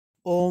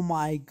Oh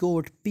my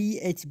god,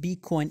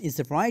 PHB coin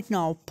is right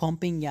now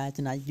pumping guys,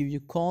 and I give you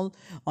call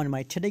on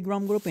my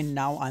Telegram group, and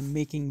now I'm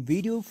making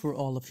video for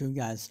all of you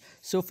guys.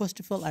 So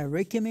first of all, I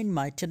recommend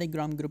my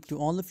Telegram group to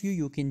all of you.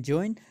 You can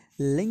join.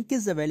 Link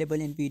is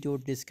available in video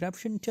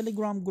description.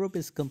 Telegram group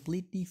is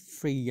completely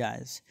free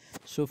guys.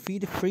 So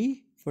feel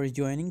free for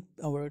joining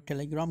our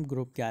Telegram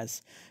group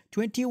guys.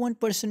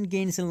 21%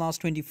 gains in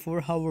last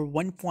 24 hour.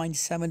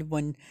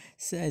 1.71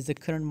 is the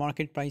current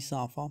market price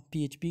of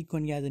PHB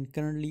coin guys, and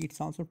currently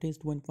it's also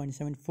test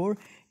 1.74.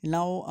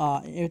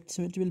 Now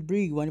it will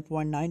bring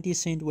 1.90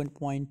 cent,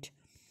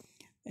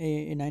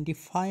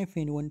 1.95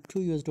 and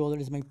 1.2 US dollar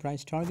is my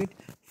price target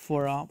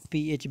for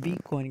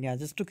PHB coin guys.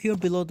 Just look here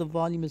below, the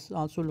volume is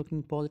also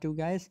looking positive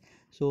guys,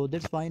 so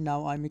that's why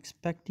now I'm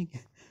expecting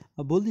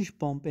a bullish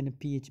pump in a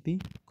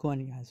PHB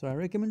coin guys. So I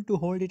recommend to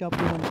hold it up to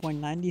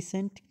 1.90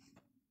 cent.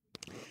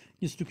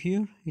 Just look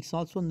here, it's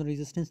also on the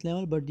resistance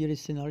level, but there is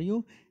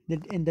scenario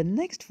that in the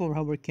next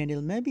 4-hour candle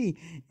maybe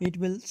it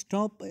will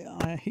stop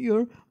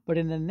here, but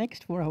in the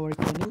next 4-hour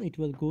candle it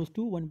will goes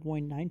to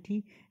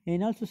 1.90,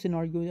 and also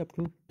scenario up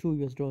to 2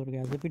 US dollar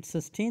guys. If it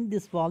sustained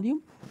this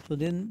volume, so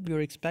then we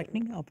are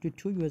expecting up to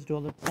 2 US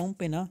dollar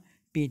pump in a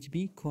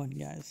PHB coin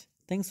guys.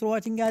 Thanks for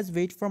watching guys.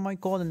 Wait for my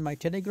call in my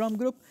Telegram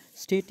group.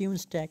 Stay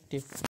tuned, stay active.